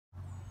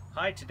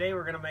Hi, today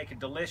we're going to make a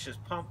delicious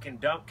pumpkin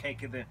dump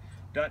cake in the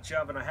Dutch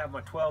oven. I have my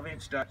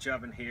 12-inch Dutch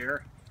oven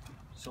here.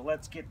 So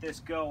let's get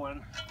this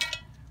going.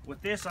 With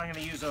this I'm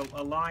going to use a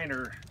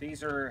liner.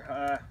 These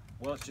are,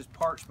 well, it's just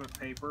parchment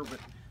paper,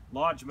 but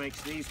Lodge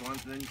makes these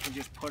ones, and then you can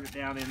just put it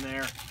down in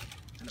there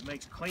and it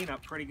makes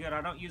cleanup pretty good. I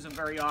don't use them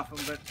very often,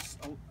 but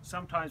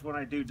sometimes when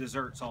I do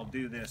desserts I'll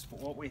do this. But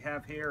what we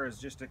have here is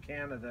just a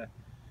can of the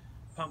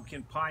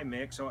pumpkin pie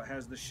mix, so it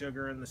has the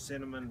sugar and the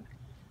cinnamon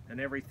and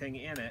everything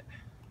in it.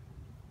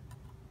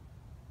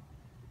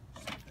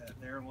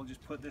 There, and we'll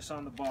just put this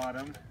on the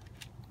bottom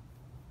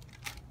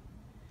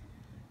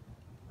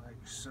like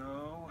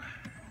so.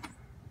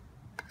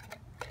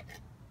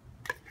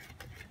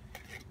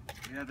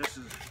 Yeah, this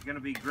is going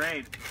to be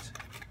great. It's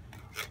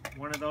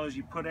one of those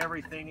you put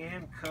everything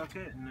in, cook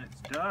it, and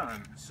it's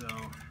done. So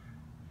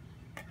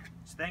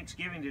it's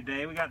Thanksgiving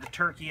today. We got the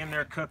turkey in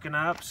there cooking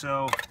up,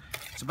 so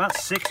it's about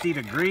 60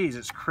 degrees.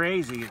 It's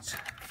crazy. It's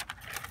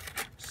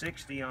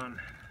 60 on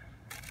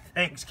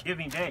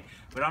Thanksgiving Day,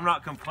 but I'm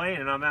not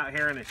complaining. I'm out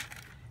here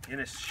in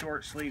a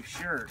short sleeve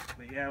shirt.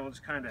 But yeah, we'll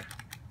just kind of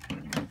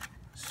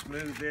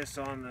smooth this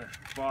on the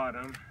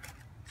bottom.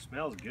 It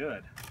smells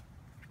good.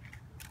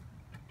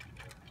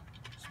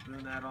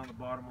 Spoon that on the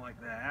bottom like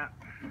that.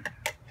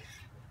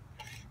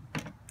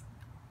 And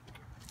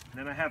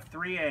then I have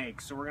 3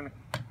 eggs, so we're gonna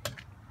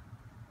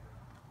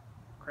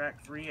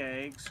crack 3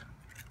 eggs.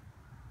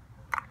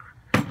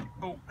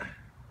 Oh.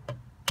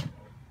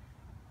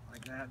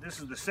 Like this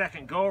is the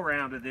second go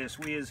around of this.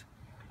 We is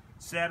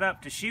set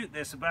up to shoot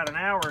this about an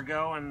hour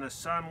ago, and the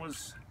sun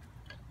was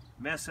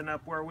messing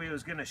up where we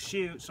was gonna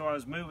shoot, so I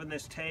was moving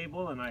this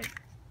table and I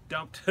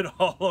dumped it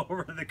all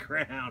over the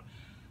ground.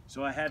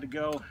 So I had to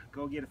go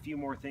get a few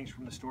more things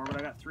from the store, but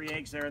I got 3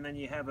 eggs there, and then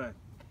you have a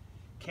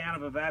can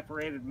of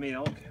evaporated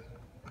milk.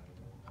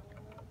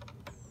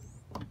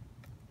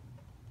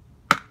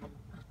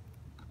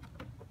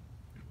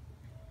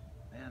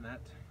 Man,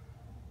 that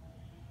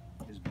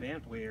is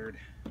bent weird.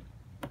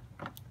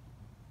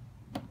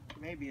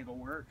 Maybe it'll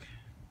work.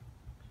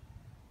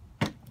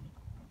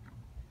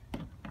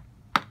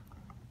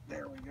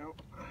 There we go.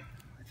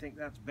 I think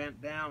that's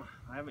bent down.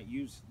 I haven't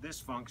used this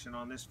function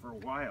on this for a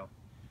while.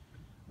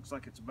 Looks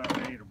like it's about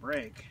ready to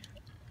break.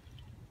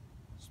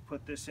 Let's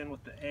put this in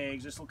with the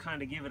eggs. This will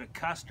kind of give it a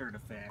custard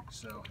effect.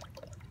 So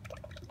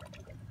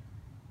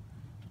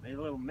made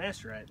a little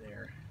mess right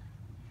there.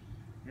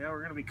 Yeah,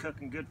 we're gonna be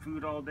cooking good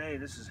food all day.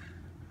 This is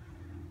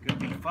gonna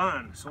be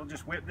fun. So we'll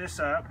just whip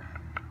this up.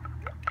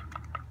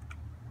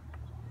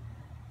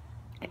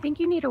 I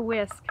think you need a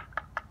whisk.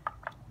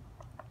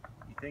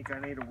 You think I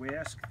need a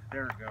whisk?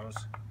 There it goes.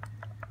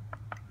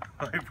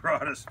 I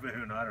brought a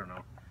spoon. I don't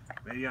know.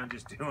 Maybe I'm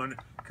just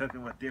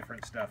cooking with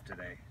different stuff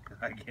today,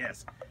 I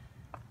guess.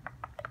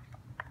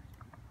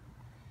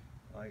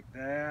 Like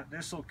that.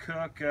 This will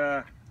cook,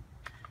 we're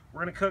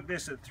going to cook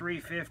this at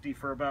 350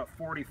 for about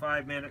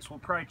 45 minutes. We'll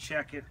probably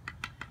check it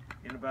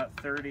in about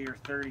 30 or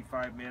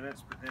 35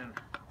 minutes, but then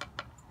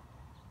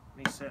let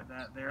me set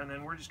that there, and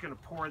then we're just going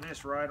to pour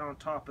this right on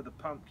top of the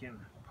pumpkin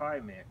pie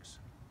mix.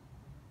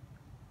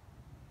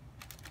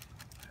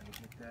 Try to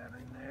get that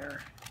in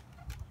there.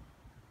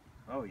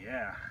 Oh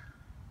yeah.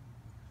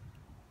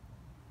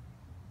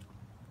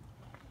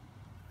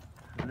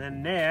 And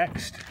then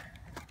next,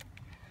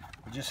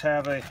 we just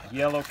have a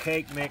yellow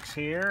cake mix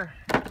here.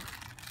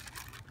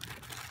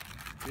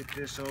 Get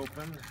this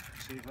open.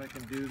 See if I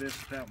can do this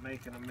without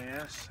making a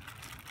mess.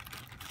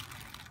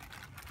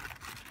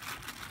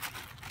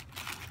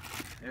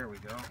 There we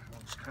go.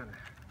 We'll just kind of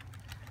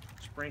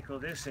sprinkle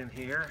this in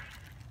here.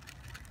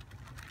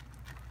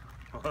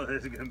 Oh,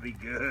 this is going to be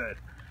good.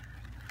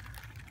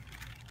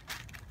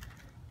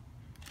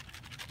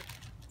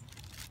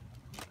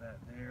 Put that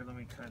there. Let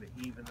me kind of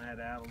even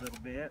that out a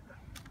little bit.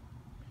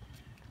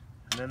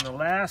 And then the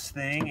last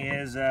thing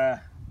is I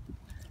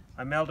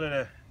melted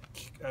a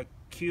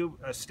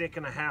stick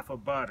and a half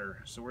of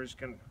butter. So we're just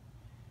going to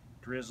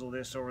drizzle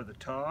this over the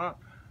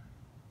top.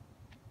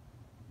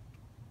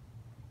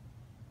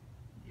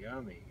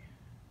 Yummy.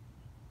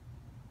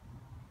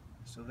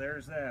 So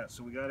there's that.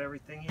 So we got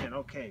everything in.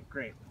 Okay,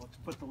 great. Let's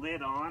put the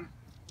lid on.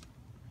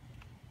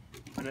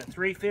 And at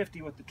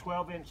 350 with the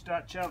 12-inch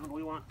Dutch oven,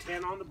 we want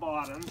 10 on the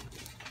bottom.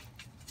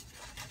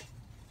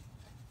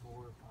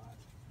 4,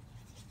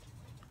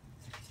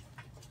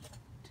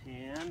 5,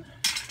 10.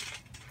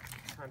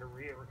 Kind of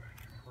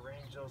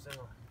rearrange those in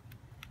a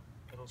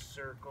little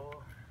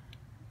circle.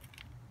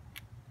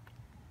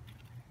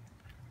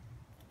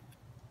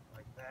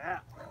 Like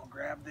that. I'll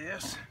grab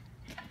this.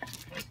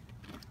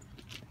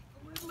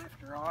 Lid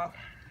lifter off.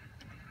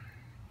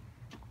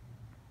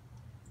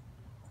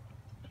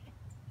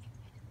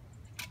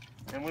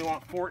 And we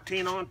want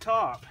 14 on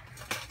top.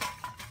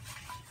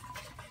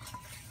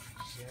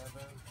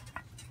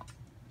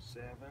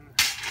 7.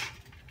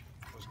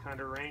 Just kind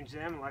of arrange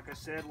them. Like I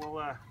said,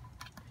 we'll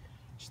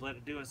just let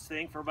it do its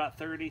thing for about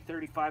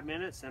 30-35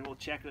 minutes, and we'll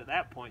check it at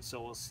that point.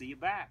 So we'll see you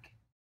back.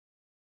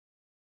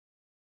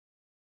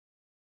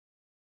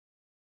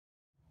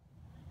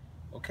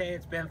 Okay,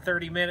 it's been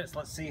 30 minutes.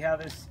 Let's see how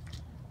this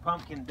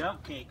pumpkin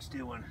dump cake's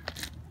doing.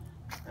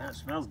 That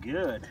smells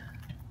good.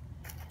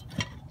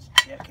 Let's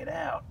check it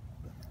out.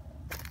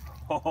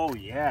 Oh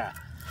yeah,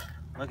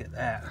 look at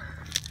that.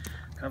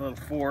 Got a little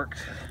fork.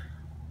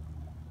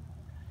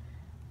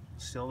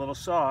 Still a little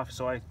soft,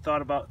 so I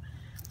thought about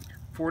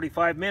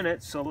 45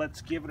 minutes, so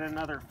let's give it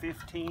another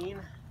 15.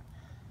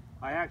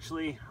 I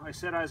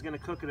said I was going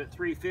to cook it at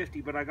 350,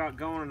 but I got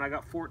going and I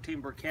got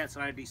 14 briquettes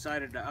and I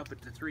decided to up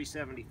it to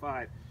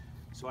 375.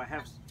 So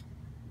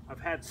I've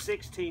had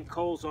 16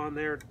 coals on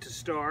there to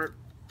start.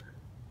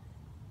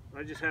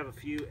 I just have a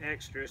few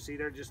extra. See,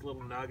 they're just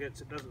little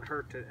nuggets. It doesn't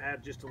hurt to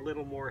add just a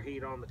little more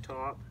heat on the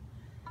top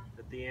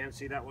at the end.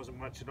 See, that wasn't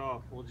much at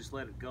all. We'll just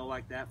let it go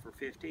like that for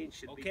 15.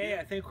 Should be good.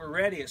 I think we're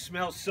ready. It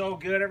smells so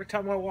good. Every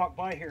time I walk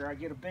by here, I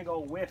get a big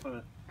old whiff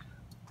of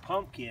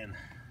pumpkin.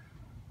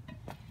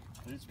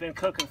 It's been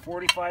cooking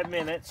 45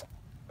 minutes,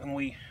 and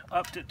we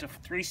upped it to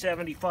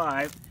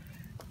 375.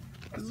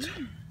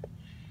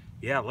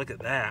 Yeah, look at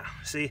that.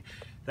 See,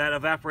 that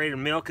evaporated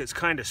milk is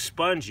kind of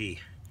spongy.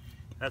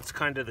 That's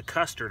kind of the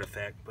custard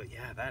effect, but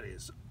yeah, that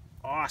is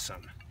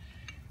awesome.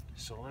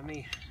 So let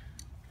me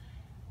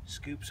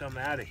scoop some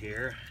out of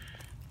here.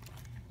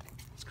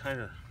 It's kind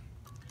of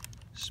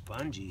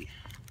spongy.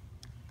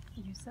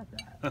 You said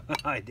that.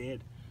 I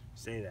did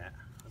say that.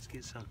 Let's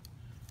get some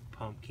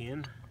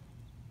pumpkin.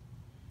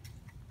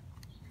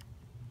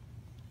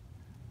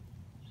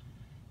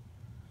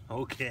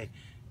 Okay,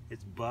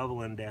 it's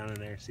bubbling down in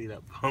there. See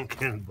that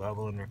pumpkin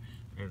bubbling there?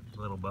 There's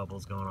little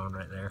bubbles going on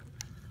right there.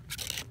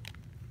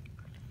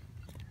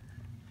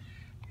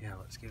 Yeah,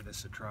 let's give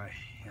this a try.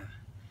 Yeah,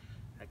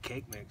 that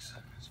cake mix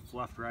is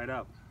fluffed right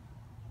up.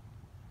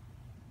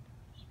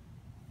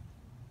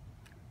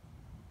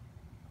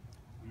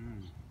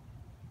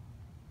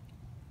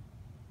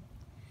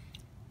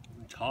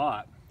 It's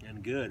hot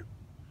and good.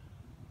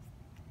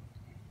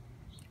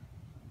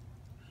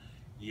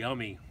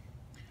 Yummy.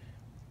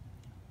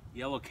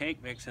 Yellow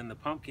cake mix and the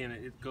pumpkin,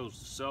 it goes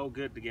so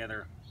good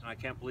together. I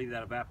can't believe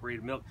that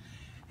evaporated milk.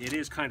 It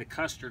is kind of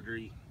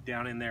custardy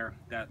down in there,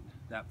 that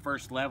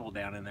first level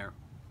down in there.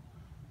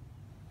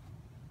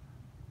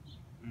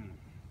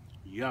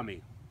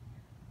 Yummy.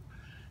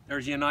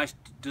 There's your nice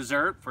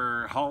dessert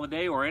for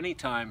holiday or any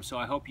time. So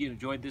I hope you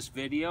enjoyed this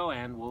video,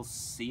 and we'll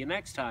see you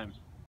next time.